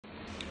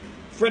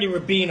Freddie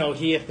Rubino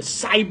here for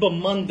Cyber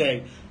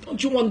Monday.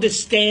 Don't you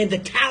understand?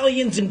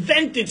 Italians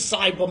invented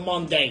Cyber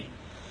Monday.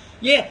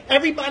 Yeah,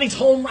 everybody's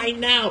home right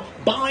now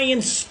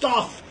buying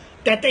stuff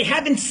that they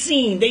haven't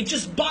seen. They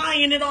just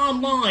buying it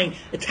online.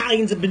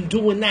 Italians have been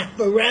doing that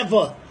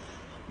forever.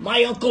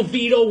 My Uncle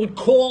Vito would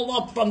call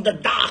up from the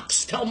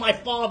docks, tell my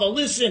father,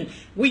 listen,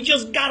 we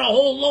just got a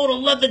whole load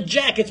of leather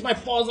jackets. My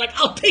father's like,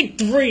 I'll take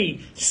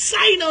 3.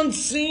 Sight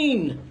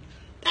unseen.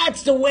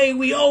 That's the way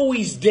we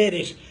always did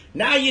it.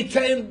 Now you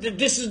tell him that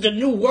this is the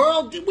new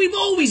world? We've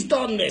always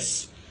done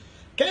this.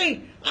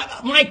 Okay?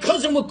 My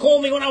cousin would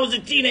call me when I was a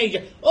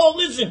teenager. Oh,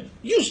 listen,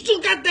 you still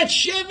got that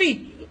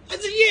Chevy? I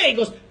said, yeah. He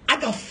goes, I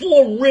got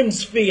 4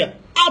 rims for you.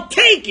 I'll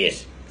take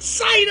it.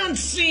 Sight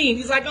unseen.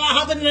 He's like, I'll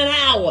have it in an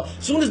hour.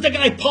 As soon as the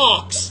guy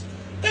parks.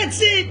 That's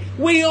it.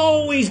 We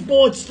always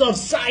bought stuff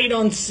sight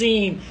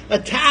unseen.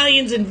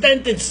 Italians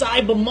invented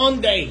Cyber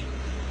Monday.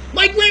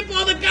 My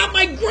grandfather got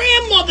my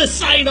grandmother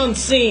sight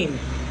unseen.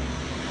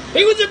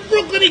 He was in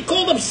Brooklyn, he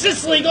called up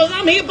Sicily, he goes,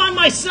 I'm here by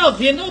myself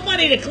here,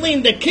 nobody to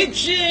clean the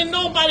kitchen,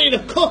 nobody to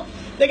cook.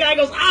 The guy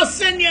goes, I'll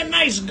send you a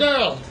nice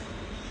girl.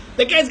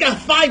 The guy's got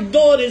 5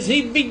 daughters,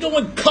 he'd be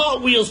doing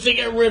cartwheels to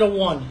get rid of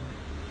one.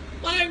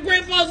 My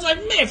grandfather's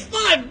like, man,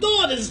 5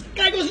 daughters? The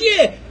guy goes,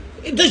 yeah,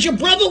 does your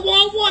brother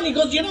want one? He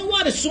goes, you know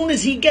what, as soon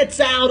as he gets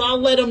out, I'll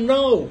let him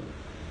know.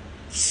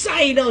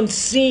 Sight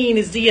unseen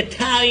is the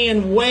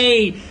Italian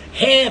way,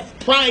 half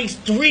price,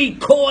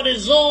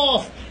 3/4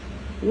 off.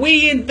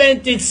 We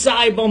invented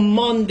Cyber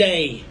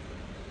Monday.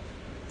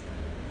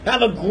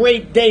 Have a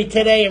great day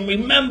today, and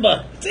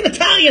remember, it's an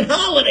Italian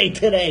holiday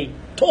today.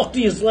 Talk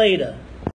to you later.